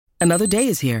Another day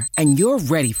is here, and you're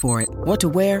ready for it. What to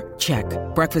wear? Check.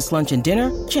 Breakfast, lunch, and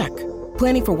dinner? Check.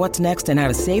 Planning for what's next and how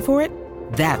to save for it?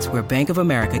 That's where Bank of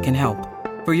America can help.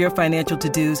 For your financial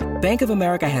to-dos, Bank of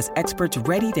America has experts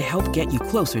ready to help get you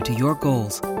closer to your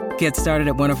goals. Get started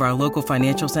at one of our local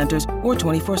financial centers or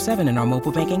 24/7 in our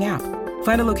mobile banking app.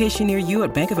 Find a location near you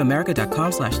at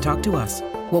bankofamerica.com/talktous.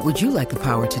 What would you like the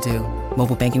power to do?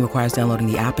 Mobile banking requires downloading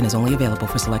the app and is only available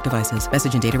for select devices.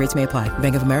 Message and data rates may apply.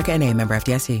 Bank of America N.A., member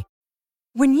FDIC.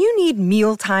 When you need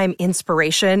mealtime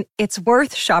inspiration, it's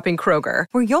worth shopping Kroger,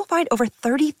 where you'll find over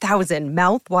 30,000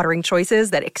 mouth-watering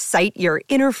choices that excite your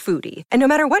inner foodie. And no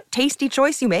matter what tasty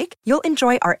choice you make, you'll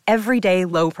enjoy our everyday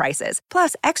low prices,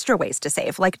 plus extra ways to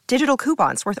save, like digital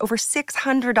coupons worth over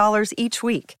 $600 each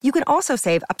week. You can also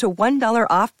save up to $1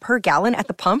 off per gallon at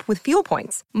the pump with fuel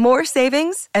points. More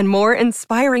savings and more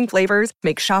inspiring flavors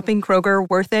make shopping Kroger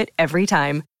worth it every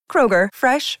time. Kroger,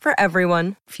 fresh for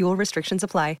everyone. Fuel restrictions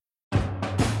apply.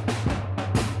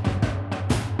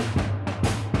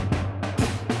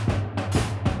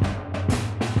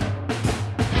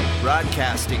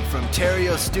 Broadcasting from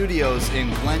Terrio Studios in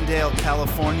Glendale,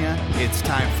 California, it's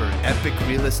time for Epic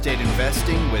Real Estate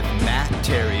Investing with Matt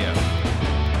Terrio.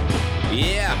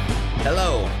 Yeah,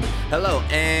 hello,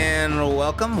 and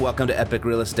welcome to Epic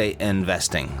Real Estate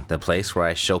Investing, the place where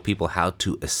I show people how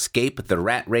to escape the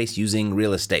rat race using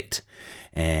real estate.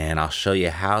 And I'll show you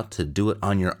how to do it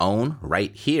on your own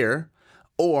right here,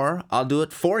 or I'll do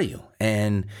it for you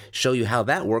and show you how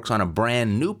that works on a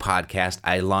brand new podcast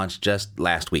I launched just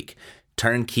last week,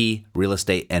 Turnkey Real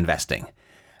Estate Investing.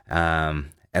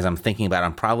 As I'm thinking about it,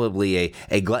 I'm probably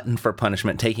a glutton for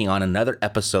punishment, taking on another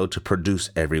episode to produce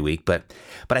every week, but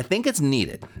I think it's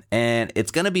needed, and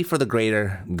it's going to be for the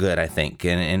greater good, I think.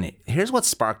 And here's what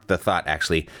sparked the thought,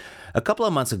 actually. A couple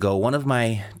of months ago, one of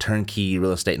my turnkey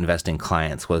real estate investing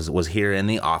clients was here in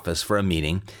the office for a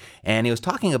meeting, and he was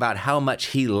talking about how much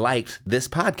he liked this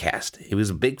podcast. He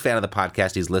was a big fan of the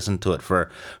podcast. He's listened to it for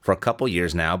a couple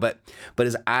years now, but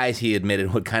his eyes, he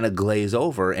admitted, would kind of glaze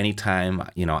over anytime,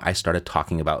 I started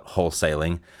talking about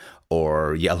wholesaling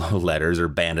or yellow letters or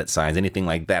bandit signs, anything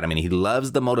like that. I mean, he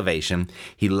loves the motivation.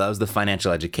 He loves the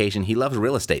financial education. He loves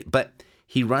real estate, but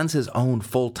he runs his own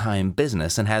full-time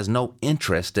business and has no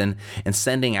interest in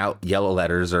sending out yellow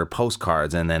letters or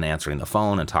postcards and then answering the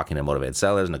phone and talking to motivated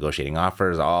sellers, negotiating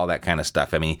offers, all that kind of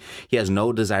stuff. I mean, he has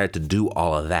no desire to do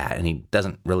all of that, and he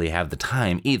doesn't really have the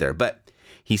time either. But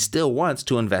he still wants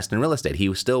to invest in real estate.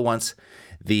 He still wants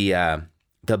the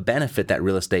benefit that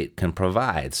real estate can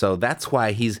provide. So that's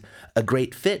why he's a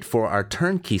great fit for our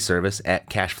turnkey service at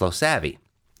Cashflow Savvy.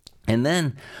 And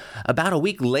then about a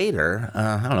week later,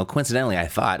 coincidentally, I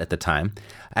thought at the time,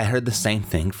 I heard the same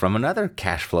thing from another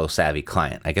cash flow savvy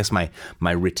client. I guess my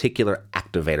reticular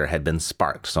activator had been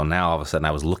sparked. So now all of a sudden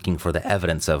I was looking for the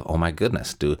evidence of, oh my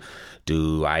goodness,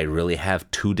 do I really have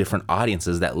two different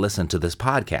audiences that listen to this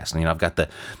podcast? And, I've got the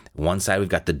one side, we've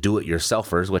got the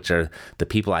do-it-yourselfers, which are the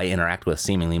people I interact with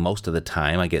seemingly most of the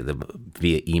time. I get them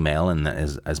via email and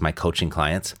as my coaching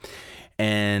clients.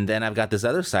 And then I've got this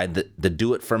other side, the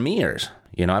do-it-for-meers.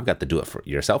 I've got the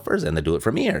do-it-for-yourselfers and the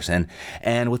do-it-for-meers.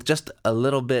 And with just a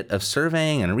little bit of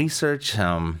surveying and research,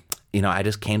 I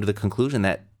just came to the conclusion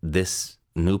that this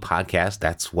new podcast,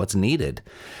 that's what's needed.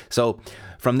 So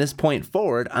from this point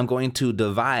forward, I'm going to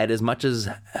divide as much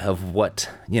of what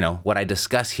I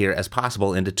discuss here as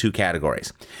possible into two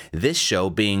categories. This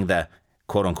show being the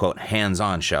quote-unquote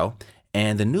hands-on show,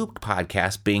 and the new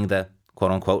podcast being the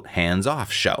quote-unquote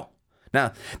hands-off show.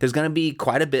 Now, there's going to be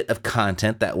quite a bit of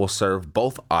content that will serve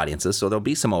both audiences, so there'll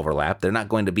be some overlap. They're not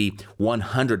going to be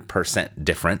 100%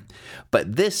 different,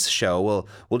 but this show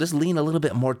will just lean a little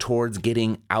bit more towards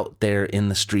getting out there in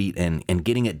the street and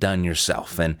getting it done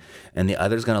yourself, and the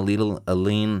other's going to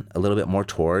lean a little bit more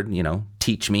toward,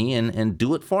 teach me and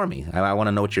do it for me. I want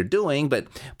to know what you're doing, but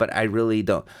I really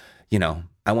don't,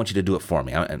 I want you to do it for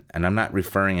me. And I'm not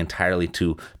referring entirely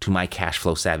to my cash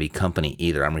flow savvy company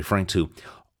either. I'm referring to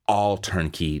all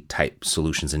turnkey type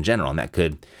solutions in general. And that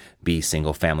could be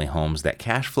single family homes that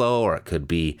cash flow, or it could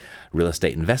be real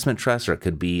estate investment trusts, or it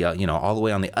could be, all the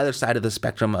way on the other side of the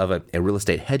spectrum of a real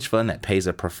estate hedge fund that pays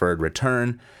a preferred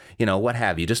return, what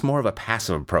have you, just more of a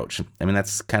passive approach. I mean,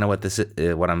 that's kind of what this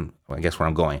is, where I'm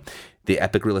going. The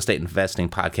Epic Real Estate Investing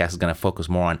podcast is going to focus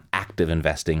more on active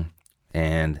investing,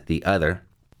 and the other,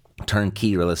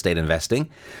 Turnkey Real Estate Investing,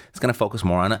 is going to focus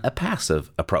more on a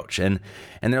passive approach. And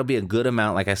there'll be a good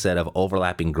amount, like I said, of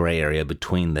overlapping gray area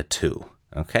between the two.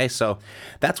 Okay, so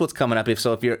that's what's coming up.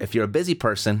 If you're a busy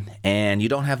person and you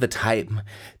don't have the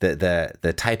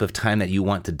type of time that you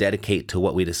want to dedicate to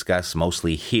what we discuss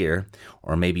mostly here,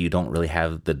 or maybe you don't really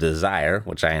have the desire,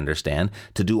 which I understand,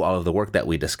 to do all of the work that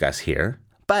we discuss here,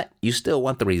 but you still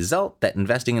want the result that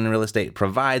investing in real estate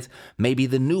provides, maybe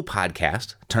the new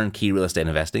podcast, Turnkey Real Estate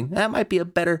Investing, that might be a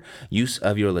better use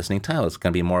of your listening time. It's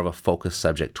going to be more of a focused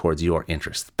subject towards your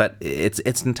interests, but it's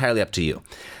entirely up to you.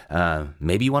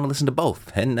 Maybe you want to listen to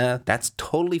both, and that's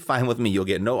totally fine with me. You'll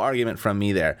get no argument from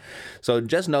me there. So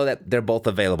just know that they're both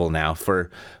available now for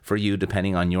you,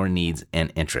 depending on your needs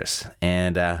and interests.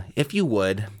 And if you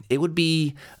would, it would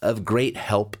be of great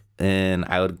help, and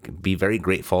I would be very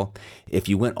grateful if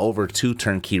you went over to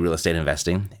Turnkey Real Estate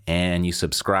Investing and you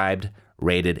subscribed,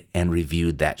 rated, and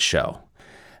reviewed that show.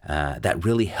 That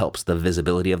really helps the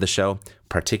visibility of the show,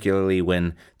 particularly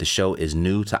when the show is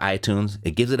new to iTunes.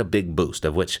 It gives it a big boost,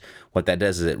 of which what that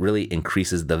does is it really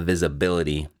increases the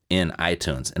visibility in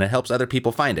iTunes, and it helps other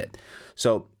people find it.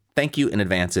 So thank you in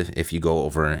advance if you go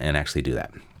over and actually do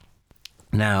that.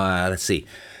 Now, let's see.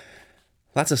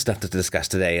 Lots of stuff to discuss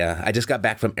today. I just got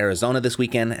back from Arizona this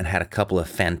weekend and had a couple of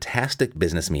fantastic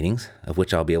business meetings, of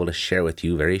which I'll be able to share with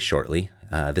you very shortly,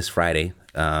 this Friday,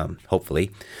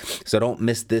 hopefully. So don't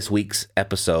miss this week's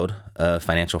episode of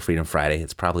Financial Freedom Friday.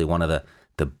 It's probably one of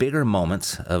the bigger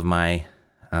moments of my,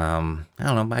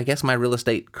 I guess my real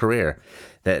estate career,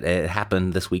 that it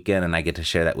happened this weekend, and I get to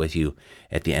share that with you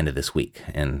at the end of this week.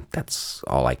 And that's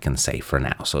all I can say for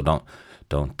now. So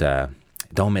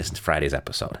don't miss Friday's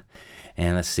episode.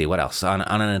 And let's see, what else? On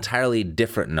an entirely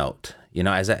different note,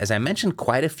 as I mentioned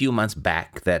quite a few months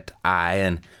back, that I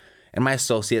and my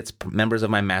associates, members of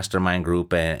my mastermind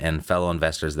group and fellow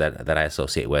investors that I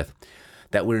associate with,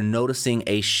 that we're noticing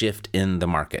a shift in the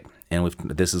market. And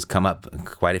this has come up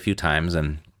quite a few times,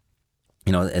 and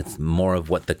it's more of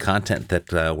what the content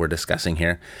that we're discussing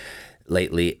here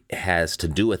lately has to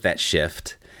do with that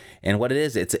shift. And what it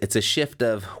is, it's a shift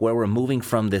of where we're moving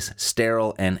from this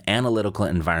sterile and analytical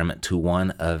environment to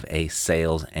one of a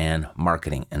sales and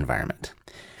marketing environment.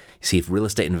 You see, if real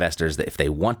estate investors, if they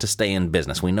want to stay in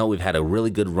business, we know we've had a really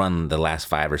good run the last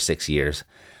 5 or 6 years,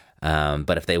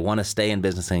 but if they want to stay in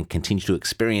business and continue to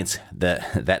experience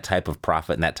that type of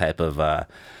profit and that type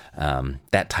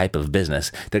of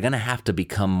business, they're going to have to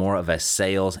become more of a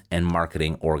sales and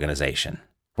marketing organization.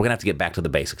 We're going to have to get back to the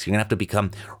basics. You're going to have to become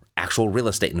actual real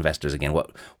estate investors again,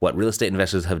 what real estate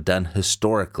investors have done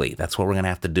historically. That's what we're going to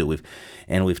have to do.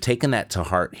 We've taken that to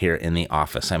heart here in the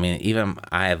office. I mean, even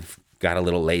I've got a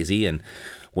little lazy and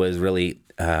was really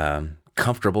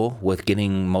comfortable with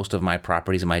getting most of my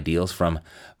properties and my deals from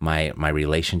my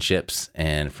relationships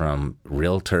and from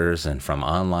realtors and from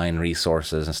online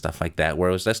resources and stuff like that, where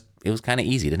it was kind of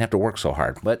easy. Didn't have to work so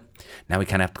hard. But now we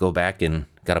kind of have to go back and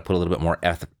got to put a little bit more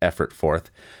effort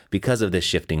forth because of this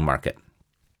shifting market.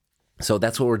 So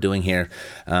that's what we're doing here.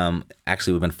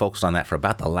 Actually, we've been focused on that for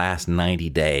about the last 90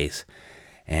 days.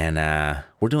 And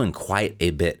we're doing quite a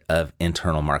bit of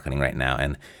internal marketing right now.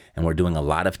 And we're doing a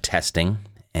lot of testing.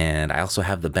 And I also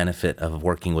have the benefit of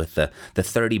working with the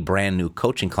 30 brand new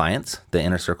coaching clients, the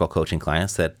Inner Circle coaching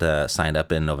clients that signed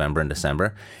up in November and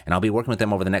December. And I'll be working with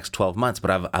them over the next 12 months.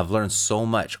 But I've learned so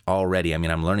much already. I mean,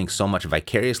 I'm learning so much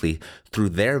vicariously through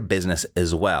their business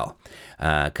as well,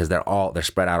 because they're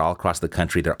spread out all across the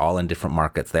country. They're all in different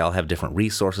markets. They all have different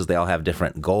resources. They all have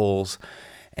different goals.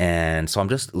 And so I'm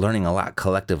just learning a lot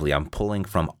collectively. I'm pulling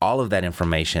from all of that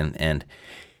information. And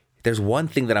there's one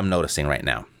thing that I'm noticing right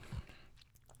now.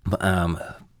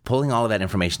 Pulling all of that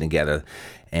information together,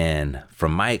 and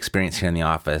from my experience here in the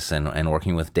office and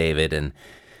working with David, and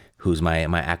who's my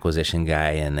acquisition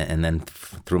guy, and then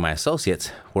through my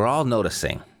associates, we're all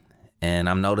noticing, and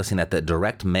I'm noticing that the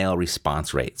direct mail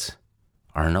response rates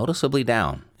are noticeably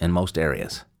down in most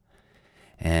areas.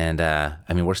 And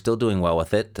we're still doing well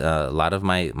with it. A lot of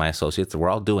my associates, we're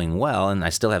all doing well, and I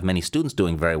still have many students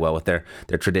doing very well with their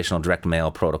traditional direct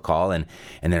mail protocol, and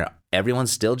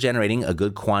everyone's still generating a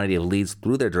good quantity of leads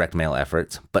through their direct mail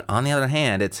efforts. But on the other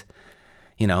hand, it's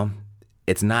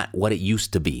not what it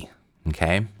used to be.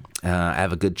 Okay, I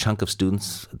have a good chunk of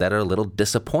students that are a little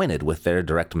disappointed with their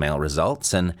direct mail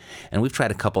results, and we've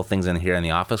tried a couple things in here in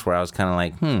the office where I was kind of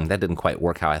like, that didn't quite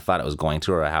work how I thought it was going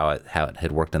to, or how it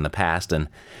had worked in the past, and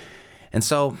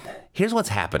so here's what's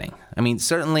happening. I mean,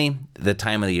 certainly the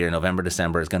time of the year, November,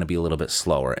 December, is going to be a little bit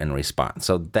slower in response.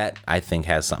 So that, I think,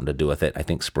 has something to do with it. I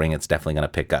think spring, it's definitely going to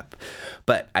pick up.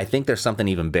 But I think there's something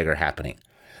even bigger happening.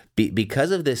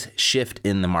 Because of this shift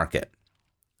in the market,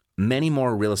 many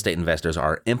more real estate investors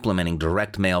are implementing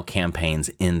direct mail campaigns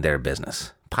in their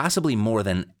business, possibly more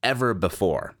than ever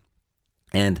before.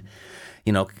 And,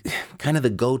 kind of the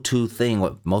go-to thing,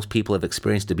 what most people have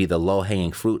experienced to be the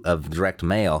low-hanging fruit of direct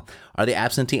mail are the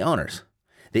absentee owners.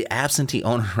 The absentee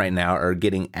owners right now are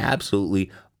getting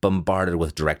absolutely bombarded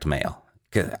with direct mail.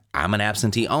 'Cause I'm an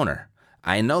absentee owner.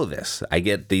 I know this. I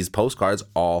get these postcards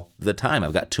all the time.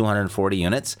 I've got 240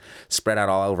 units spread out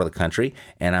all over the country,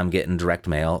 and I'm getting direct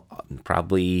mail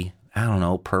probably,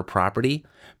 per property,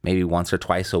 maybe once or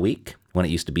twice a week when it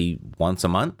used to be once a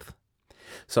month.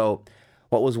 So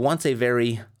what was once a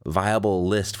very viable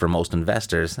list for most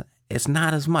investors, it's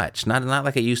not as much, not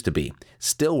like it used to be.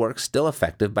 Still works, still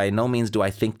effective. By no means do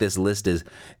I think this list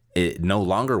it no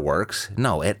longer works.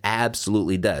 No, it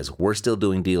absolutely does. We're still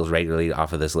doing deals regularly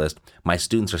off of this list. My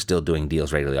students are still doing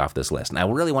deals regularly off this list. And I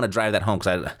really want to drive that home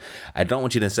because I don't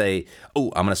want you to say, oh,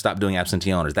 I'm going to stop doing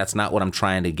absentee owners. That's not what I'm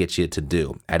trying to get you to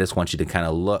do. I just want you to kind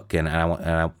of look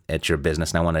at your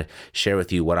business, and I want to share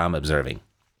with you what I'm observing.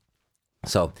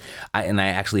 So, I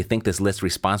actually think this list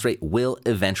response rate will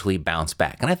eventually bounce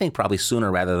back. And I think probably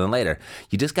sooner rather than later.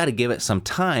 You just got to give it some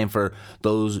time for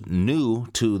those new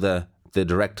to the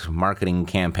direct marketing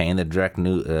campaign, the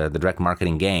direct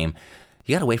marketing game.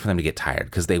 You got to wait for them to get tired,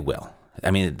 because they will. I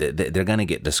mean, they're going to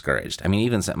get discouraged. I mean,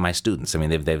 even my students,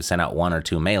 they've sent out 1 or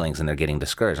 2 mailings and they're getting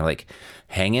discouraged. I'm like,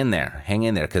 hang in there,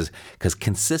 because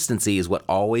consistency is what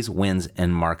always wins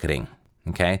in marketing.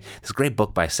 Okay? There's a great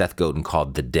book by Seth Godin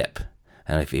called The Dip.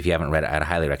 And if you haven't read it, I'd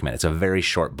highly recommend it. It's a very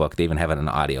short book. They even have it in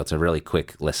audio. It's a really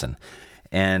quick listen.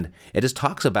 And it just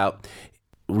talks about,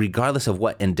 regardless of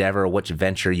what endeavor or which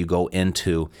venture you go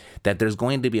into, that there's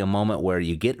going to be a moment where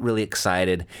you get really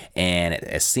excited and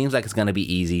it seems like it's going to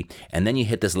be easy. And then you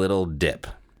hit this little dip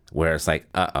where it's like,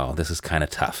 this is kind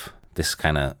of tough. This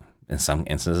kind of, in some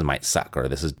instances, might suck, or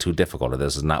this is too difficult, or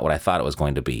this is not what I thought it was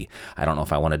going to be. I don't know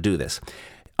if I want to do this.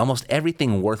 Almost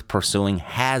everything worth pursuing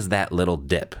has that little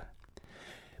dip.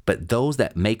 But those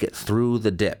that make it through the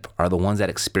dip are the ones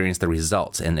that experience the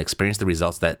results, and experience the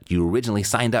results that you originally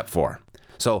signed up for.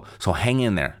 So hang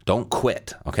in there. Don't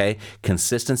quit, okay?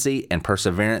 Consistency and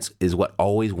perseverance is what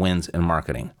always wins in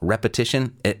marketing.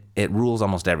 Repetition, it rules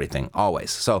almost everything, always.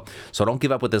 So don't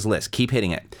give up with this list. Keep hitting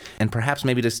it. And perhaps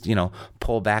maybe just,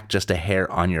 pull back just a hair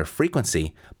on your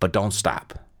frequency, but don't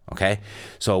stop, okay?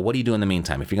 So what do you do in the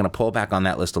meantime? If you're going to pull back on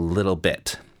that list a little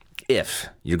bit, if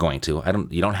you're going to,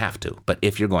 you don't have to, but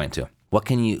if you're going to, what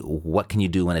can you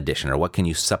do in addition, or what can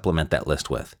you supplement that list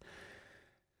with?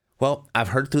 Well, I've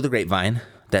heard through the grapevine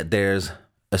that there's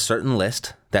a certain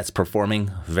list that's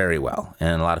performing very well,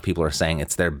 and a lot of people are saying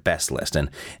it's their best list,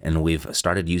 and we've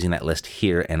started using that list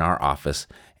here in our office,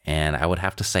 and I would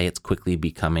have to say it's quickly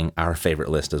becoming our favorite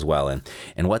list as well.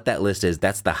 And what that list is,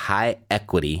 that's the high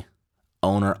equity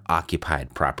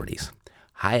owner-occupied properties.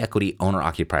 High equity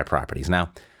owner-occupied properties.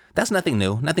 Now, that's nothing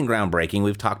new, nothing groundbreaking.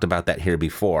 We've talked about that here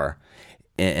before.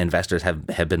 Investors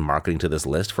have been marketing to this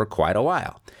list for quite a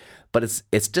while. But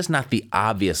it's just not the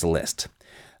obvious list.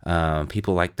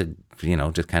 People like to,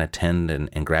 just kind of tend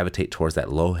and gravitate towards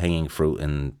that low-hanging fruit.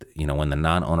 And, when the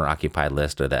non-owner occupied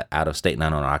list or the out-of-state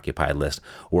non-owner occupied list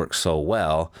works so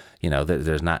well,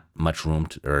 there's not much room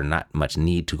or not much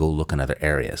need to go look in other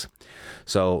areas.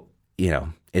 So,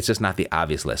 it's just not the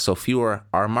obvious list. So fewer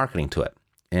are marketing to it.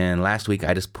 And last week,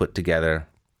 I just put together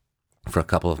for a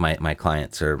couple of my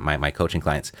clients, or my coaching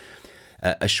clients,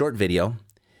 a short video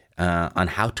on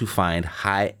how to find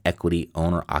high equity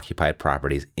owner occupied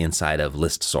properties inside of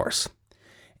ListSource.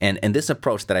 And this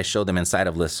approach that I showed them inside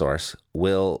of ListSource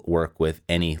will work with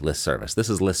any list service. This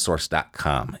is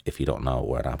listsource.com. If you don't know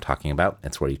what I'm talking about,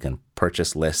 it's where you can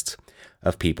purchase lists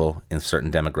of people in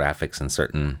certain demographics and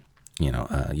certain,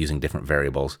 using different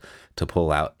variables to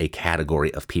pull out a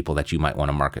category of people that you might want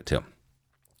to market to.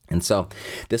 And so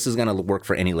this is going to work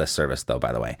for any list service, though,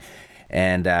 by the way.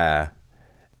 And the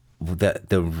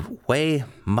way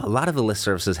a lot of the list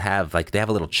services have, they have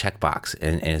a little checkbox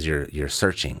as you're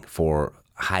searching for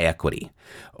high equity.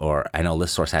 Or I know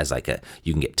ListSource has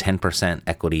you can get 10%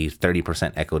 equity,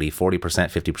 30% equity, 40%,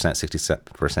 50%,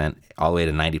 60%, all the way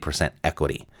to 90%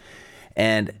 equity.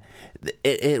 And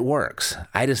it works.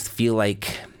 I just feel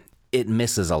like it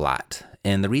misses a lot.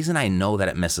 And the reason I know that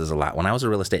it misses a lot, when I was a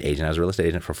real estate agent, I was a real estate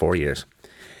agent for 4 years,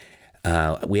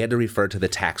 we had to refer to the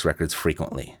tax records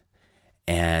frequently.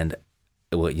 And,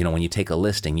 when you take a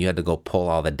listing, you had to go pull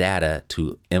all the data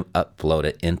to upload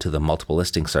it into the multiple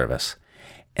listing service.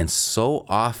 And so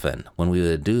often when we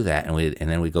would do that and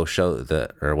then we go show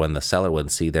when the seller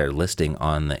would see their listing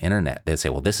on the internet, they'd say,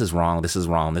 well, this is wrong, this is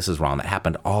wrong, this is wrong. That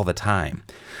happened all the time.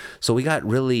 So we got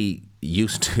really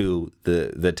used to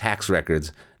the tax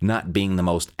records not being the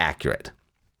most accurate.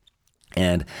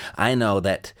 And I know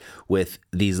that with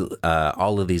these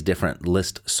all of these different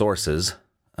list sources,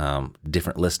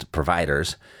 different list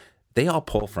providers, they all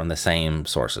pull from the same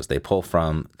sources. They pull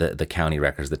from the county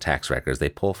records, the tax records. They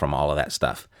pull from all of that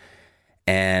stuff.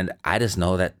 And I just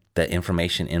know that the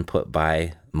information input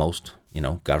by most,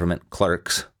 government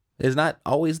clerks is not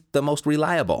always the most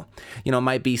reliable. It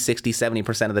might be 60,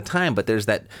 70% of the time, but there's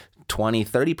that 20,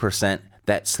 30%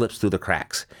 that slips through the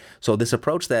cracks. So this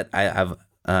approach that I've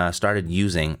started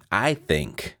using, I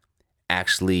think,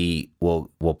 actually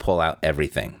will pull out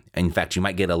everything. In fact, you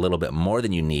might get a little bit more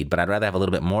than you need, but I'd rather have a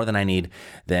little bit more than I need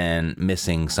than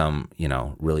missing some,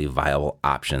 really viable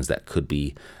options that could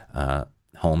be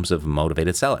homes of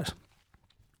motivated sellers.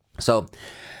 So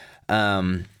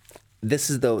this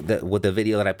is the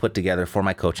video that I put together for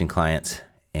my coaching clients,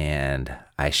 and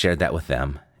I shared that with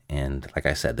them. And like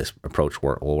I said, this approach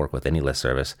will work with any list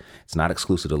service. It's not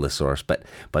exclusive to ListSource, but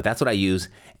that's what I use,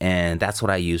 and that's what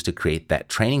I use to create that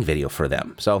training video for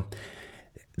them. So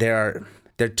there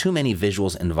are too many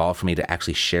visuals involved for me to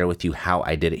actually share with you how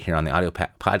I did it here on the audio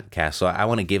podcast. So I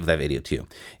want to give that video to you.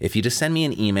 If you just send me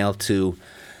an email to,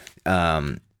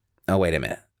 wait a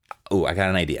minute. Oh, I got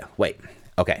an idea. Wait.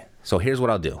 Okay. So here's what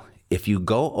I'll do. If you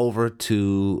go over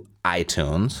to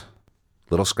iTunes,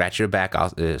 little scratch your back,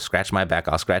 I'll scratch my back,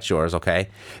 I'll scratch yours, okay?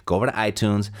 Go over to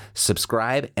iTunes,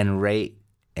 subscribe and rate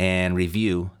and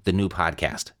review the new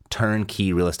podcast,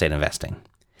 Turnkey Real Estate Investing.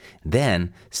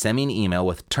 Then send me an email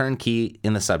with turnkey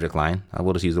in the subject line. I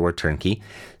will just use the word turnkey.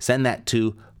 Send that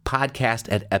to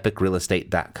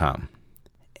podcast@epicrealestate.com.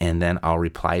 And then I'll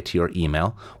reply to your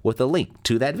email with a link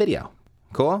to that video.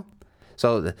 Cool?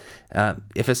 So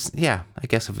if it's, I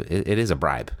guess it is a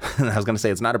bribe. I was going to say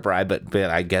it's not a bribe, but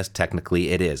I guess technically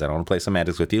it is. I don't want to play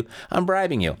semantics with you. I'm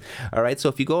bribing you. All right. So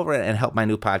if you go over and help my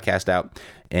new podcast out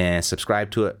and subscribe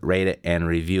to it, rate it, and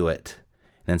review it,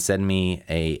 then send me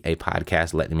a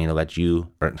podcast letting me know that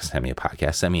send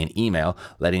me an email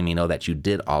letting me know that you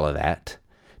did all of that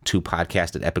to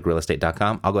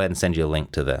podcast@epicrealestate.com. I'll go ahead and send you a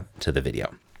link to the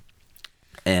video.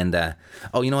 And, you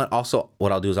know what? Also,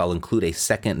 what I'll do is I'll include a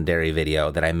secondary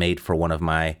video that I made for another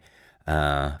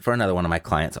one of my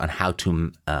clients on how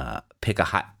to pick a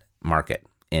hot market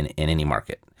in any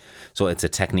market. So it's a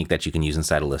technique that you can use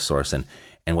inside of ListSource.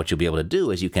 And what you'll be able to do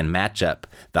is you can match up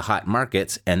the hot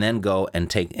markets and then go and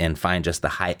find just the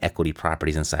high equity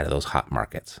properties inside of those hot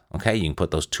markets. Okay. You can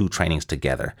put those two trainings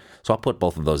together. So I'll put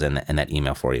both of those in that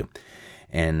email for you.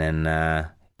 And then,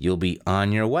 you'll be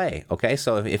on your way. Okay,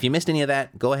 so if you missed any of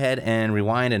that, go ahead and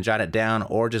rewind and jot it down,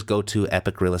 or just go to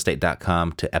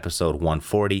epicrealestate.com to episode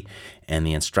 140, and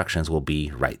the instructions will be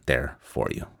right there for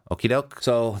you. Okie doke.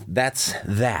 So that's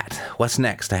that. What's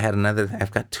next?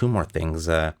 I've got two more things.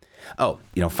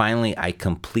 Finally, I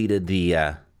completed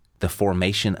the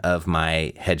formation of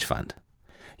my hedge fund.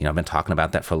 I've been talking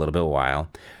about that for a while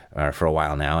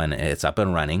now, and it's up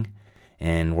and running,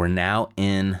 and we're now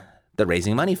in the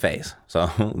raising money phase. So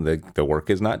the work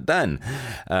is not done.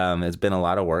 It's been a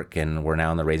lot of work, and we're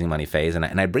now in the raising money phase. And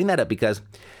I bring that up because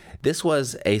this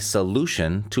was a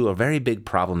solution to a very big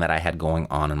problem that I had going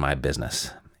on in my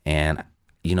business. And,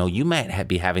 you might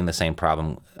be having the same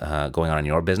problem going on in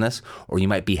your business, or you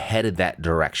might be headed that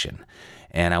direction.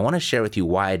 And I want to share with you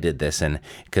why I did this. And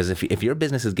because if your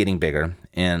business is getting bigger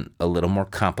and a little more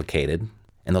complicated,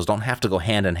 and those don't have to go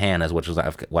hand in hand, as which is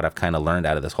what I've kind of learned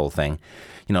out of this whole thing.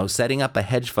 Setting up a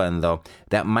hedge fund, though,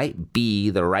 that might be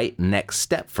the right next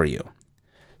step for you.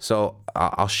 So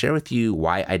I'll share with you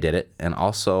why I did it. And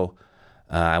also,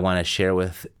 I want to share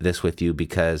this with you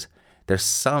because there's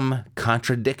some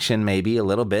contradiction, maybe a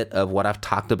little bit, of what I've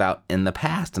talked about in the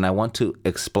past. And I want to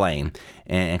explain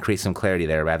and create some clarity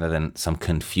there rather than some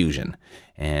confusion.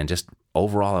 And just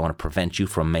overall, I want to prevent you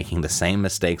from making the same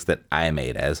mistakes that I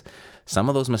made, as some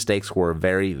of those mistakes were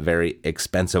very, very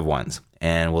expensive ones.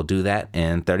 And we'll do that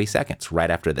in 30 seconds right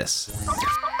after this.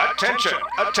 Attention,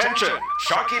 attention!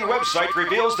 Shocking website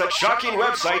reveals that shocking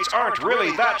websites aren't really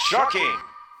that shocking.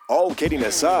 All kidding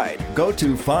aside, go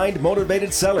to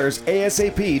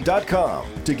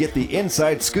FindMotivatedSellersASAP.com to get the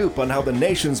inside scoop on how the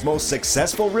nation's most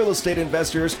successful real estate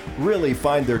investors really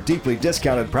find their deeply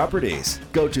discounted properties.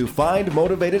 Go to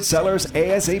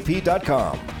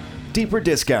FindMotivatedSellersASAP.com. Deeper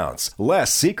discounts,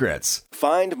 less secrets.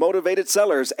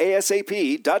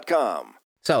 FindMotivatedSellersASAP.com.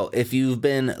 So if you've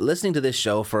been listening to this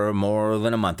show for more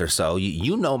than a month or so,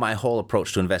 you know my whole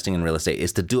approach to investing in real estate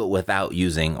is to do it without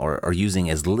using or using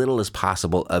as little as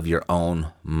possible of your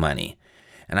own money.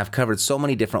 And I've covered so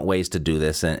many different ways to do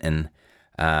this. And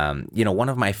one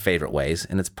of my favorite ways,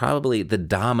 and it's probably the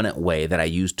dominant way that I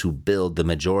use to build the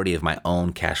majority of my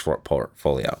own cash flow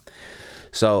portfolio.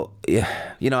 So,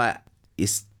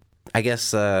 I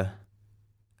guess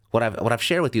what I've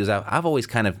shared with you is I've always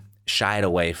kind of shied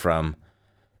away from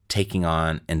taking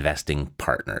on investing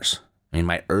partners. I mean,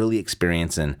 my early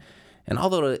experience, and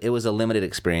although it was a limited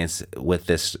experience with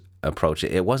this approach,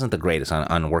 it wasn't the greatest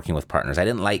on working with partners. I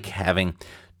didn't like having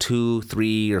 2,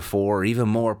 3, or 4, or even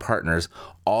more partners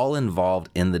all involved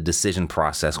in the decision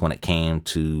process when it came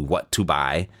to what to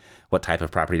buy, what type of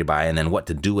property to buy, and then what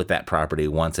to do with that property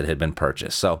once it had been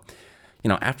purchased. So,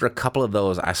 after a couple of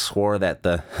those, I swore that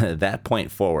that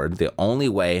point forward, the only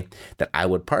way that I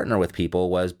would partner with people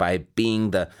was by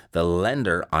being the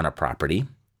lender on a property,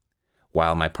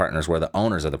 while my partners were the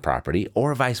owners of the property,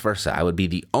 or vice versa. I would be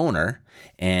the owner,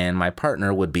 and my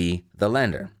partner would be the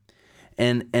lender.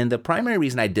 And the primary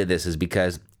reason I did this is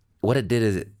because what it did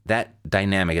is that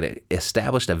dynamic, it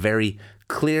established a very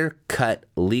clear-cut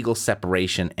legal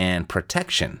separation and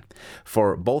protection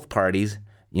for both parties.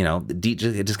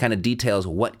 It just kind of details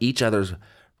what each other's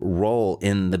role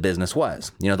in the business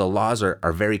was. The laws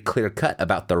are very clear-cut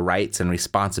about the rights and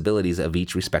responsibilities of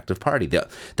each respective party.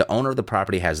 The owner of the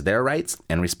property has their rights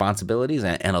and responsibilities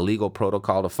and a legal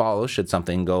protocol to follow should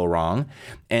something go wrong.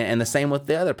 And the same with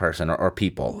the other person or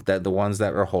people, the ones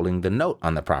that are holding the note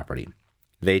on the property.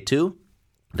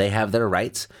 They have their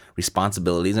rights,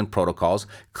 responsibilities, and protocols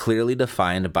clearly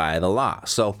defined by the law.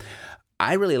 So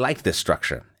I really like this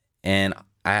structure. And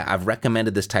I've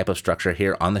recommended this type of structure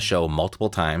here on the show multiple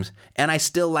times, and I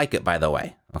still like it, by the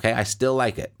way. Okay, I still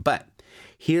like it. But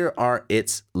here are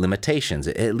its limitations,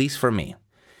 at least for me,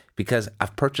 because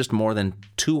I've purchased more than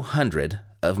 200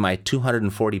 of my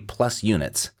 240 plus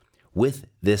units with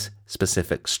this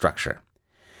specific structure.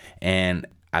 And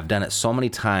I've done it so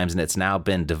many times, and it's now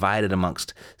been divided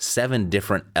amongst 7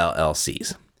 different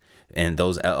LLCs. And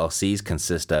those LLCs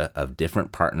consist of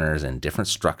different partners and different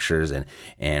structures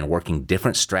and working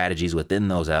different strategies within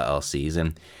those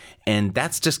LLCs. And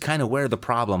that's just kind of where the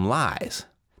problem lies.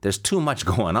 There's too much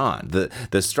going on.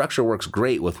 The structure works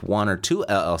great with 1 or 2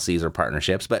 LLCs or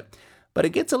partnerships, but it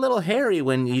gets a little hairy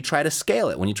when you try to scale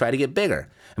it, when you try to get bigger.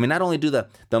 I mean, not only do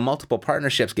the multiple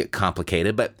partnerships get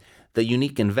complicated, but the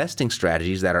unique investing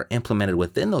strategies that are implemented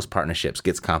within those partnerships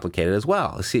gets complicated as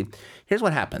well. See, here's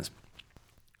what happens.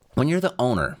 When you're the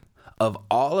owner of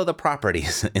all of the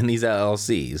properties in these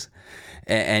LLCs,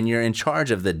 and you're in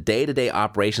charge of the day-to-day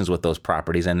operations with those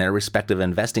properties and their respective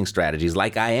investing strategies,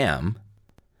 like I am,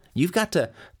 you've got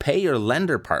to pay your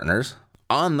lender partners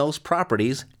on those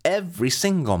properties every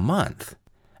single month.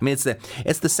 I mean,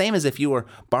 it's the same as if you were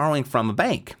borrowing from a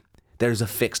bank. There's a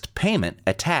fixed payment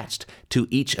attached to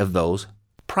each of those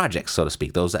projects, so to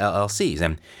speak, those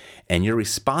LLCs. And you're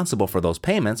responsible for those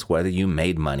payments, whether you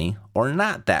made money or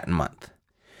not that month.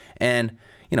 And,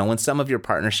 when some of your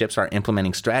partnerships are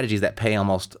implementing strategies that pay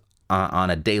almost on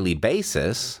a daily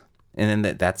basis, and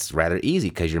then that's rather easy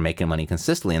because you're making money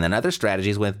consistently. And then other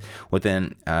strategies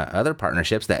within other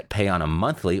partnerships that pay on a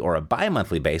monthly or a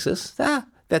bi-monthly basis,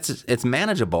 it's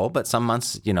manageable, but some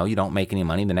months, you don't make any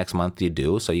money. The next month you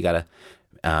do, so you got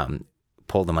to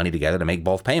pull the money together to make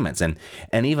both payments. And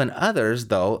even others,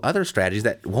 though, other strategies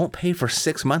that won't pay for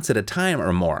 6 months at a time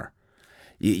or more.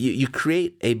 You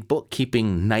create a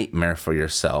bookkeeping nightmare for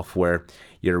yourself where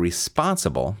you're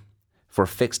responsible for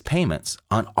fixed payments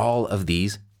on all of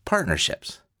these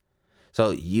partnerships.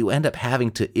 So you end up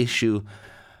having to issue,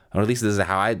 or at least this is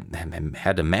how I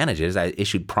had to manage it, is I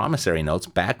issued promissory notes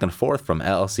back and forth from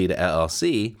LLC to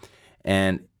LLC,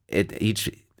 and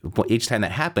each time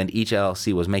that happened, each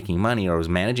LLC was making money or was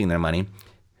managing their money.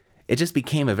 It just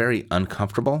became a very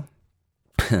uncomfortable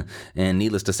and,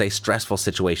 needless to say, stressful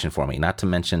situation for me. Not to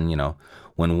mention,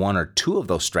 when 1 or 2 of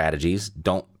those strategies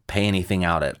don't pay anything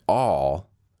out at all,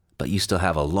 but you still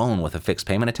have a loan with a fixed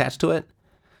payment attached to it,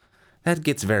 that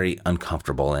gets very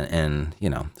uncomfortable and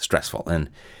stressful. And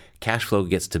cash flow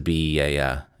gets to be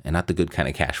and not the good kind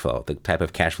of cash flow, the type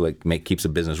of cash flow that keeps a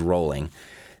business rolling.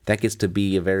 That gets to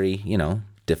be a very,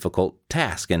 difficult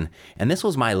task. And this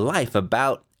was my life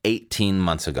about 18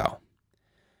 months ago.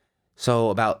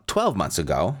 So about 12 months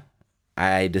ago,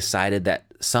 I decided that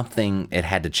it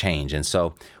had to change. And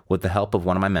so with the help of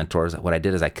one of my mentors, what I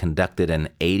did is I conducted an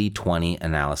 80-20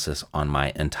 analysis on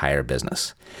my entire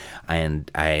business.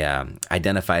 And I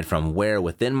identified from where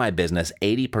within my business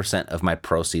 80% of my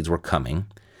proceeds were coming.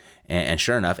 And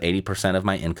sure enough, 80% of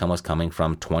my income was coming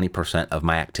from 20% of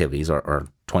my activities or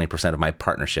 20% of my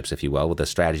partnerships, if you will, with the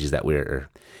strategies that we're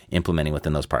implementing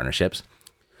within those partnerships.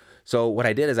 So what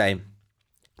I did is I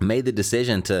made the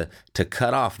decision to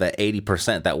cut off that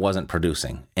 80% that wasn't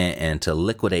producing and to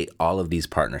liquidate all of these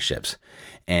partnerships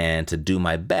and to do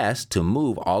my best to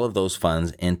move all of those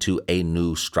funds into a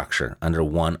new structure under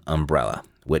one umbrella,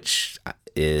 which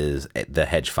is the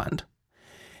hedge fund.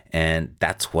 And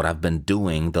that's what I've been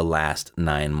doing the last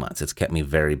 9 months. It's kept me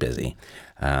very busy.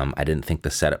 I didn't think the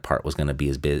setup part was going to be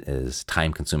as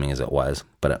time consuming as it was,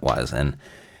 but it was. And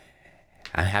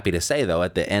I'm happy to say, though,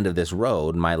 at the end of this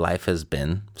road, my life has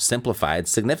been simplified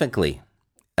significantly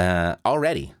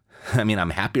already. I mean, I'm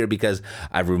happier because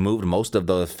I've removed most of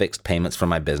those fixed payments from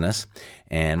my business,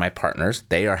 and my partners,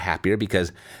 they are happier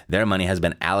because their money has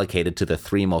been allocated to the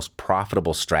 3 most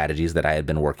profitable strategies that I had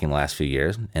been working the last few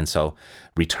years. And so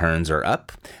returns are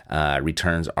up,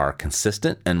 returns are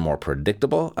consistent and more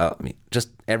predictable. I mean, just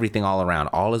everything all around,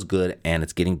 all is good, and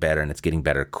it's getting better, and it's getting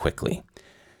better quickly.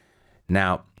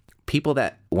 Now, people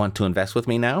that want to invest with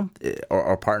me now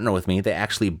or partner with me, they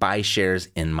actually buy shares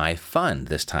in my fund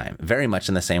this time, very much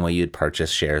in the same way you'd purchase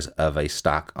shares of a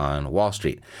stock on Wall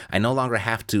Street. I no longer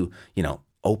have to,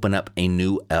 open up a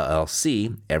new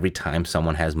LLC every time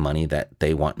someone has money that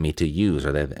they want me to use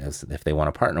or if they want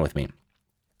to partner with me.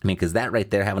 I mean, because that right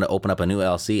there, having to open up a new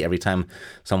LLC every time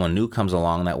someone new comes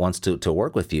along that wants to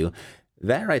work with you,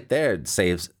 that right there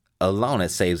saves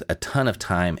a ton of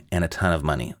time and a ton of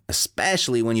money,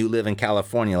 especially when you live in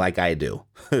California like I do.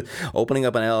 Opening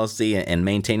up an LLC and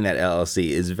maintaining that LLC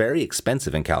is very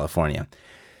expensive in California.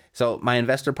 So my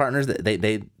investor partners,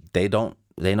 they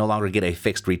no longer get a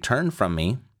fixed return from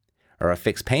me or a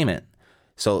fixed payment.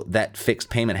 So that fixed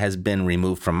payment has been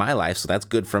removed from my life, so that's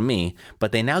good for me,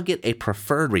 but they now get a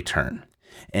preferred return.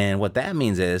 And what that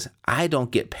means is I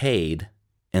don't get paid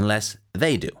unless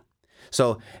they do.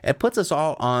 So it puts us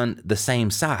all on the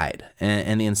same side,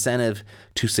 and the incentive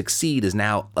to succeed is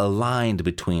now aligned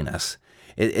between us.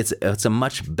 It's a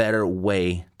much better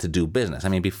way to do business. I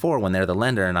mean, before, when they're the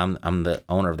lender and I'm the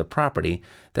owner of the property,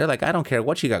 they're like, I don't care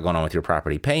what you got going on with your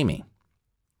property, pay me,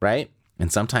 right?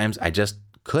 And sometimes I just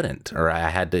couldn't, or I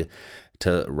had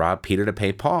to rob Peter to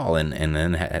pay Paul, and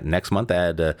then next month I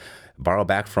had to borrow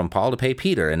back from Paul to pay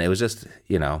Peter, and it was just,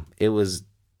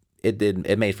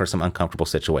 it made for some uncomfortable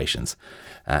situations.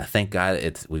 Thank God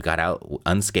we got out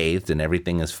unscathed and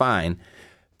everything is fine.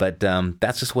 But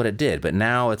that's just what it did. But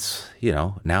now it's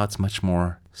much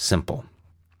more simple.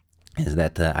 Is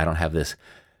that I don't have this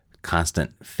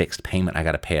constant fixed payment I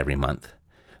got to pay every month.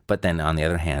 But then on the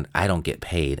other hand, I don't get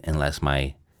paid unless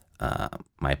my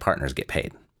partners get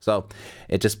paid. So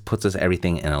it just puts us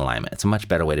everything in alignment. It's a much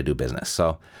better way to do business.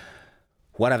 So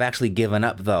what I've actually given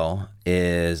up, though,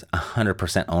 is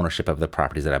 100% ownership of the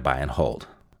properties that I buy and hold,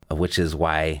 which is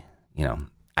why,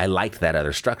 I liked that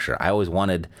other structure. I always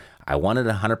wanted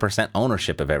 100%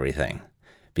 ownership of everything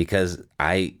because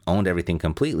I owned everything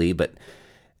completely, but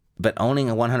owning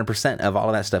 100% of all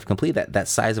of that stuff complete, that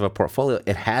size of a portfolio,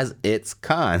 it has its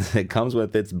cons. It comes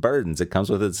with its burdens. It comes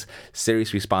with its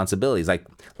serious responsibilities,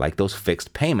 like those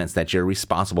fixed payments that you're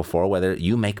responsible for, whether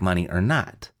you make money or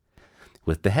not.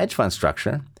 With the hedge fund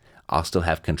structure, I'll still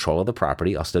have control of the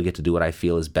property. I'll still get to do what I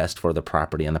feel is best for the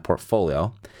property and the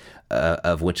portfolio,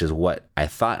 of which is what I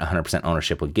thought 100%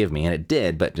 ownership would give me. And it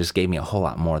did, but just gave me a whole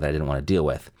lot more that I didn't want to deal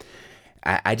with.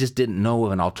 I just didn't know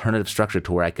of an alternative structure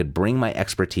to where I could bring my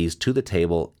expertise to the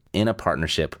table in a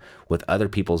partnership with other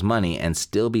people's money and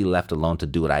still be left alone to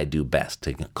do what I do best,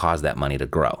 to cause that money to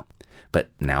grow. But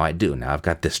now I do. Now I've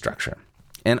got this structure.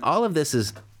 And all of this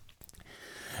is...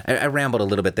 I rambled a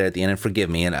little bit there at the end, and forgive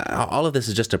me. And all of this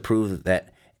is just to prove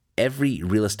that every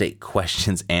real estate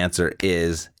question's answer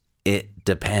is, it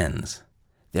depends.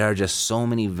 There are just so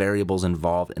many variables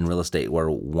involved in real estate where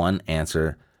one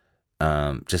answer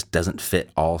just doesn't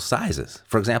fit all sizes.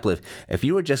 For example, if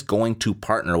you were just going to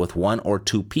partner with 1 or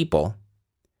 2 people,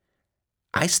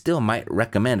 I still might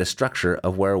recommend a structure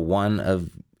of where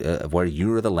where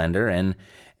you are the lender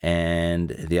and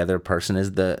the other person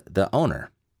is the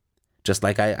owner. Just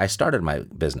like I started my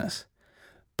business.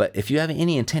 But if you have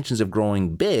any intentions of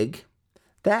growing big,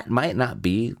 that might not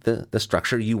be the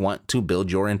structure you want to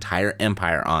build your entire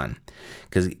empire on.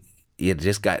 Because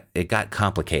it got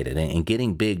complicated. And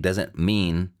getting big doesn't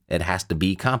mean it has to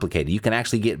be complicated. You can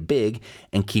actually get big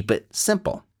and keep it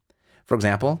simple. For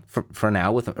example, for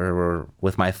now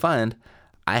with my fund,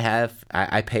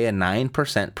 I pay a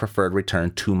 9% preferred return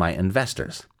to my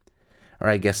investors. Or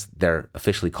I guess they're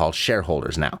officially called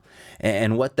shareholders now.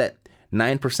 And what that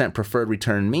 9% preferred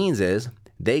return means is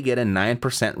they get a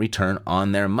 9% return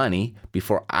on their money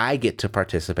before I get to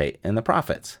participate in the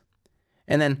profits.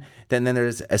 And then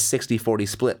there's a 60-40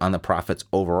 split on the profits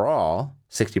overall,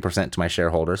 60% to my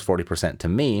shareholders, 40% to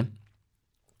me,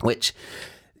 which,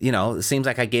 it seems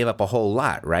like I gave up a whole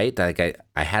lot, right? Like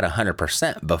I had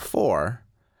 100% before,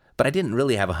 but I didn't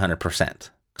really have 100%.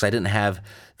 Because I didn't have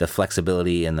the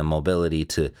flexibility and the mobility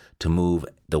to move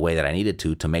the way that I needed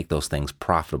to make those things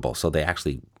profitable. So they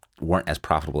actually weren't as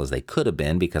profitable as they could have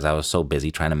been because I was so busy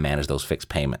trying to manage those fixed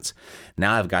payments.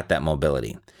 Now I've got that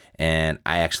mobility. And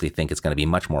I actually think it's going to be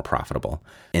much more profitable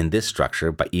in this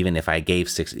structure, but even if I giving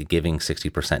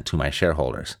 60% to my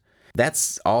shareholders.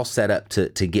 That's all set up to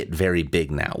get very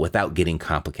big now without getting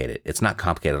complicated. It's not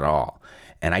complicated at all.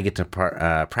 And I get to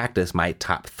practice my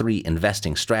top 3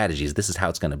 investing strategies. This is how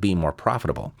it's going to be more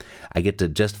profitable. I get to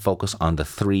just focus on the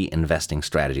 3 investing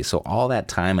strategies. So all that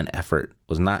time and effort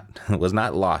was not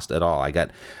lost at all.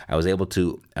 I was able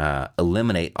to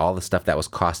eliminate all the stuff that was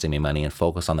costing me money and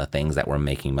focus on the things that were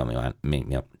making me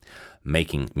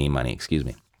money. Excuse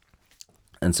me.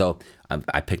 And so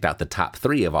I picked out the top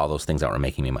 3 of all those things that were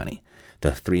making me money.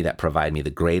 The 3 that provide me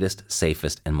the greatest,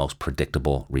 safest, and most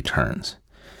predictable returns.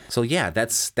 So yeah,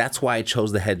 that's why I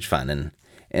chose the hedge fund.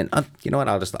 And you know what?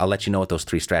 I'll let you know what those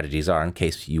 3 strategies are in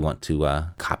case you want to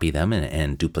copy them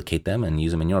and duplicate them and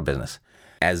use them in your business.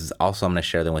 As also, I'm going to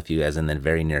share them with you as in the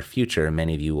very near future,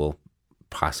 many of you will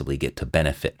possibly get to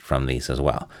benefit from these as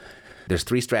well. There's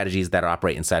 3 strategies that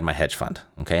operate inside my hedge fund,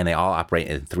 okay? And they all operate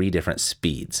at 3 different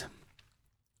speeds.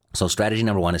 So strategy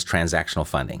number 1 is transactional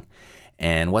funding.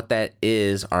 And what that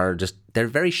is they're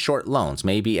very short loans,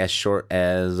 maybe as short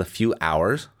as a few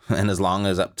hours and as long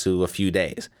as up to a few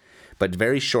days, but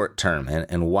very short term.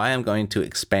 And why I'm going to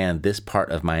expand this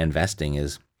part of my investing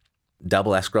is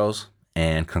double escrows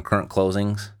and concurrent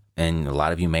closings. And a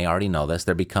lot of you may already know this,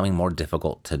 they're becoming more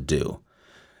difficult to do.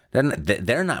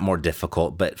 They're not more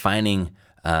difficult, but finding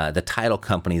the title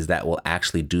companies that will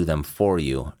actually do them for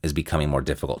you is becoming more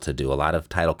difficult to do. A lot of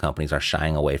title companies are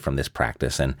shying away from this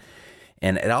practice.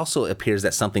 And it also appears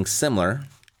that something similar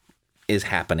is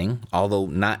happening, although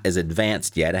not as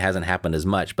advanced yet. It hasn't happened as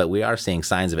much, but we are seeing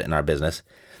signs of it in our business.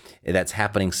 That's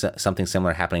happening, something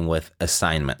similar happening with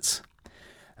assignments.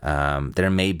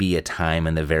 There may be a time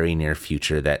in the very near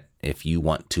future that if you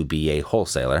want to be a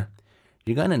wholesaler,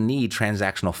 you're going to need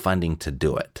transactional funding to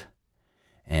do it.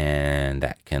 And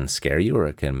that can scare you, or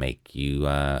it can make you,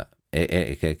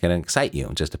 it can excite you.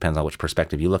 It just depends on which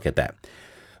perspective you look at that.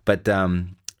 But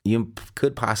you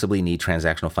could possibly need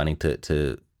transactional funding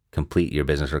to complete your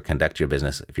business or conduct your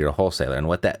business if you're a wholesaler. And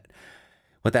what that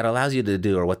allows you to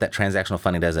do, or what that transactional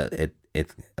funding does, it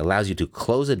allows you to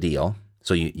close a deal.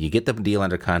 So you get the deal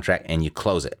under contract and you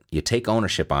close it. You take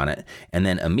ownership on it and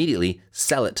then immediately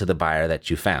sell it to the buyer that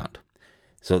you found.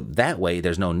 So that way,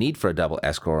 there's no need for a double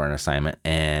escrow or an assignment,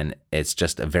 and it's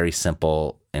just a very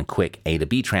simple and quick A to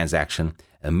B transaction,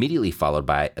 immediately followed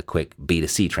by a quick B to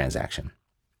C transaction.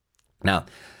 Now,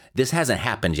 this hasn't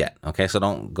happened yet, okay? So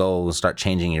don't go start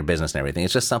changing your business and everything.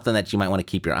 It's just something that you might want to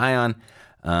keep your eye on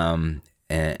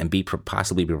and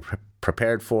possibly be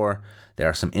prepared for. There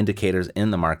are some indicators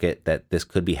in the market that this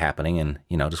could be happening, and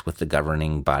just with the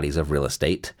governing bodies of real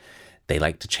estate, they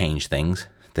like to change things.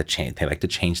 They like to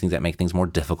change things that make things more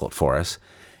difficult for us.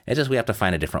 It's just we have to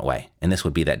find a different way, and this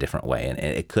would be that different way. And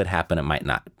it could happen. It might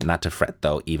not. Not to fret,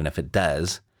 though, even if it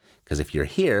does, because if you're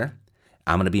here,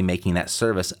 I'm going to be making that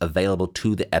service available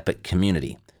to the Epic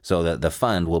community. So the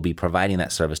fund will be providing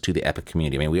that service to the Epic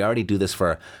community. I mean, we already do this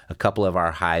for a couple of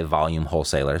our high-volume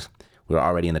wholesalers. We're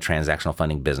already in the transactional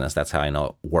funding business. That's how I know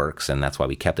it works, and that's why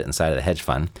we kept it inside of the hedge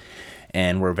fund.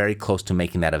 And we're very close to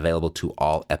making that available to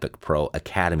all Epic Pro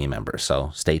Academy members. So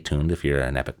stay tuned if you're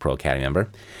an Epic Pro Academy member.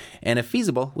 And if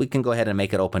feasible, we can go ahead and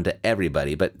make it open to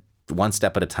everybody, but one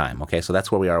step at a time. Okay, so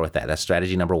that's where we are with that. That's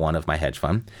strategy number 1 of my hedge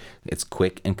fund. It's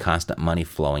quick and constant money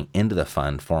flowing into the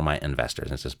fund for my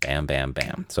investors. It's just bam, bam,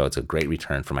 bam. So it's a great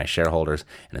return for my shareholders,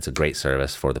 and it's a great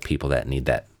service for the people that need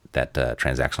that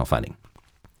transactional funding.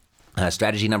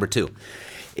 Strategy number 2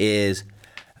 is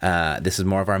this is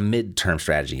more of our mid-term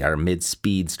strategy, our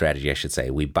mid-speed strategy, I should say.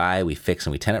 We buy, we fix,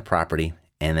 and we tenant property,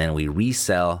 and then we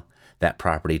resell that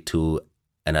property to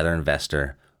another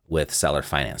investor with seller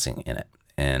financing in it.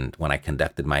 And when I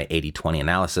conducted my 80-20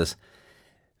 analysis,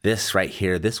 this right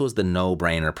here, this was the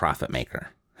no-brainer profit maker.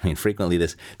 I mean, frequently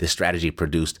this strategy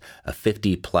produced a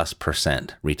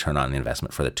 50+% return on the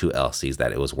investment for the 2 LCs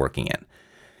that it was working in.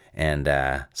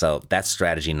 And so that's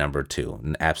strategy number 2,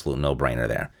 an absolute no-brainer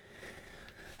there.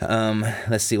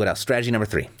 Let's see what else. Strategy number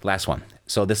 3, last one.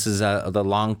 So this is the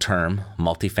long-term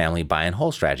multifamily buy and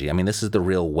hold strategy. I mean, this is the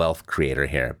real wealth creator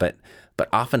here, but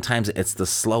oftentimes it's the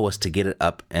slowest to get it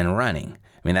up and running.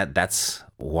 I mean, that's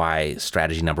why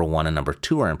strategy number 1 and number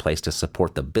 2 are in place to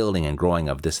support the building and growing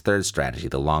of this third strategy,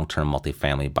 the long-term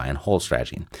multifamily buy and hold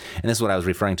strategy. And this is what I was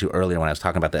referring to earlier when I was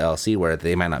talking about the LLC, where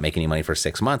they might not make any money for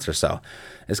 6 months or so.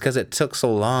 It's because it took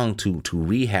so long to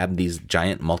rehab these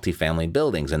giant multifamily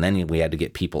buildings, and then we had to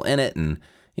get people in it, and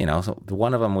so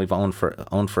one of them we've owned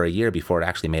for a year before it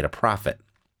actually made a profit.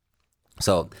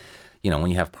 So,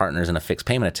 when you have partners and a fixed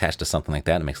payment attached to something like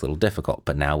that, it makes it a little difficult.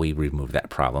 But now we remove that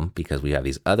problem because we have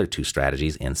these other two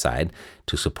strategies inside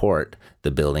to support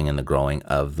the building and the growing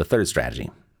of the third strategy.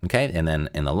 Okay, and then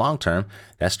in the long term,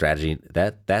 that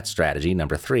strategy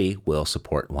number 3 will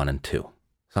support 1 and 2.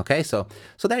 Okay, so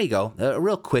there you go. A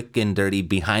real quick and dirty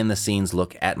behind the scenes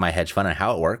look at my hedge fund and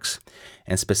how it works,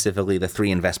 and specifically the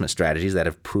 3 investment strategies that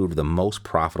have proved the most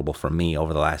profitable for me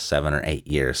over the last 7 or 8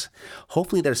 years.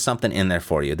 Hopefully there's something in there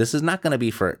for you. This is not going to be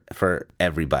for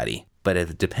everybody,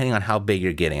 but depending on how big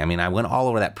you're getting. I mean, I went all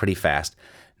over that pretty fast.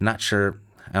 Not sure.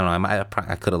 I don't know.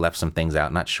 I could have left some things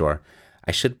out. Not sure.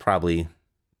 I should probably.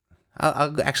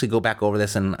 I'll actually go back over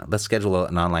this and let's schedule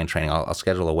an online training. I'll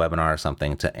schedule a webinar or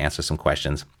something to answer some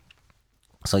questions.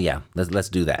 So yeah, let's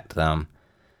do that. I'm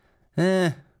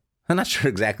not sure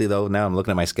exactly though. Now I'm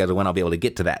looking at my schedule when I'll be able to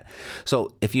get to that.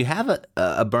 So if you have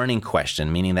a burning question,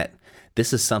 meaning that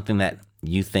this is something that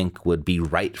you think would be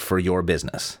right for your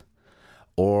business,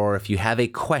 or if you have a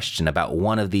question about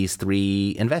one of these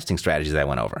 3 investing strategies I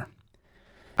went over,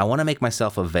 I want to make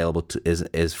myself available to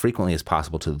as frequently as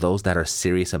possible to those that are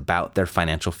serious about their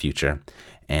financial future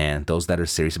and those that are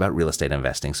serious about real estate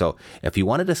investing. So if you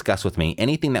want to discuss with me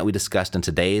anything that we discussed in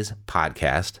today's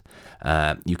podcast,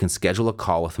 you can schedule a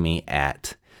call with me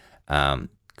at, let's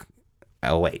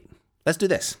do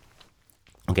this.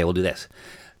 Okay, we'll do this.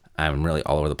 I'm really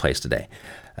all over the place today.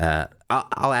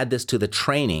 I'll add this to the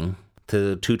training,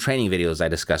 to 2 training videos I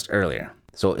discussed earlier.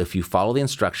 So if you follow the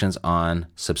instructions on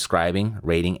subscribing,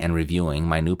 rating, and reviewing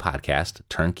my new podcast,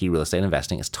 Turnkey Real Estate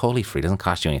Investing, it's totally free. It doesn't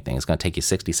cost you anything. It's going to take you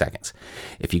 60 seconds.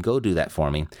 If you go do that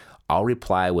for me, I'll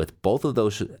reply with both of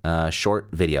those short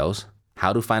videos,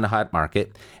 how to find a hot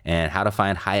market and how to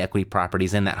find high equity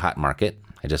properties in that hot market.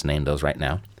 I just named those right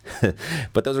now.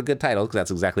 But those are good titles because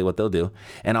that's exactly what they'll do.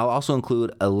 And I'll also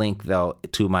include a link, though,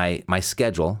 to my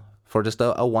schedule for just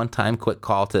a one-time quick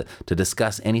call to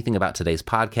discuss anything about today's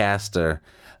podcast, or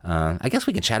I guess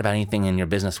we can chat about anything in your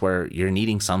business where you're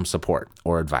needing some support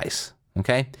or advice,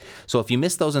 okay? So if you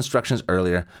missed those instructions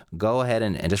earlier, go ahead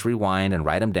and just rewind and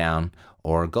write them down,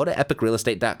 or go to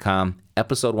epicrealestate.com,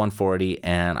 episode 140,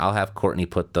 and I'll have Courtney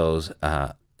put those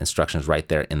instructions right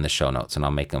there in the show notes, and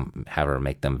I'll have her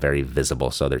make them very visible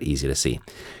so they're easy to see,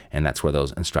 and that's where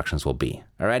those instructions will be.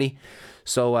 Alrighty?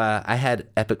 So I had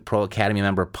Epic Pro Academy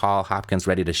member Paul Hopkins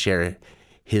ready to share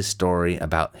his story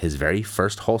about his very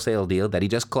first wholesale deal that he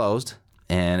just closed,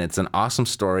 and it's an awesome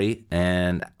story,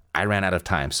 and I ran out of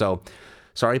time. So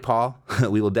sorry, Paul.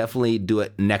 We will definitely do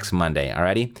it next Monday,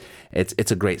 alrighty?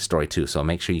 It's a great story too, so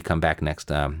make sure you come back next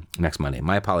Monday.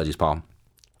 My apologies, Paul.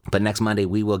 But next Monday,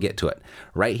 we will get to it.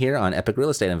 Right here on Epic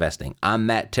Real Estate Investing. I'm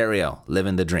Matt Theriault,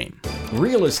 living the dream.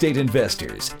 Real estate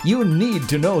investors, you need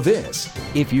to know this.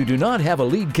 If you do not have a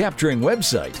lead capturing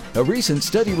website, a recent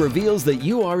study reveals that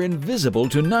you are invisible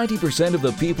to 90% of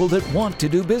the people that want to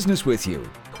do business with you.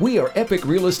 We are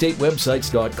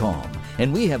epicrealestatewebsites.com,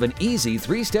 and we have an easy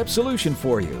 3-step solution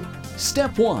for you.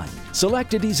 Step 1,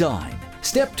 select a design.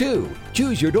 Step 2,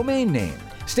 choose your domain name.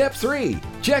 Step 3,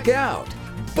 check out.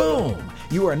 Boom!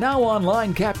 You are now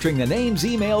online capturing the names,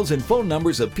 emails, and phone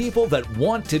numbers of people that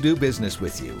want to do business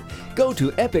with you. Go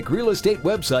to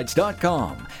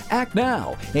epicrealestatewebsites.com. Act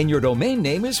now, and your domain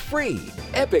name is free.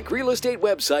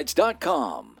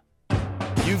 epicrealestatewebsites.com.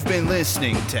 You've been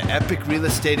listening to Epic Real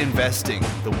Estate Investing,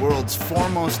 the world's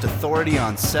foremost authority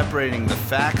on separating the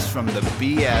facts from the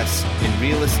BS in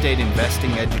real estate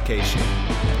investing education.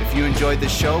 If you enjoyed the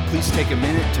show, please take a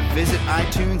minute to visit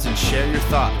iTunes and share your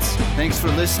thoughts. Thanks for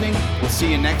listening. We'll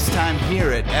see you next time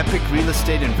here at Epic Real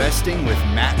Estate Investing with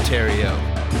Matt Theriault.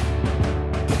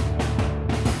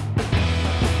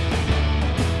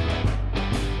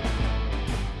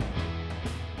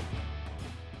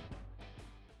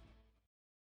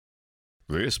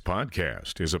 This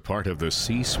podcast is a part of the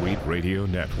C-Suite Radio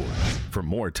Network. For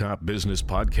more top business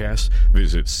podcasts,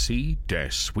 visit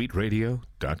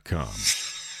c-suiteradio.com.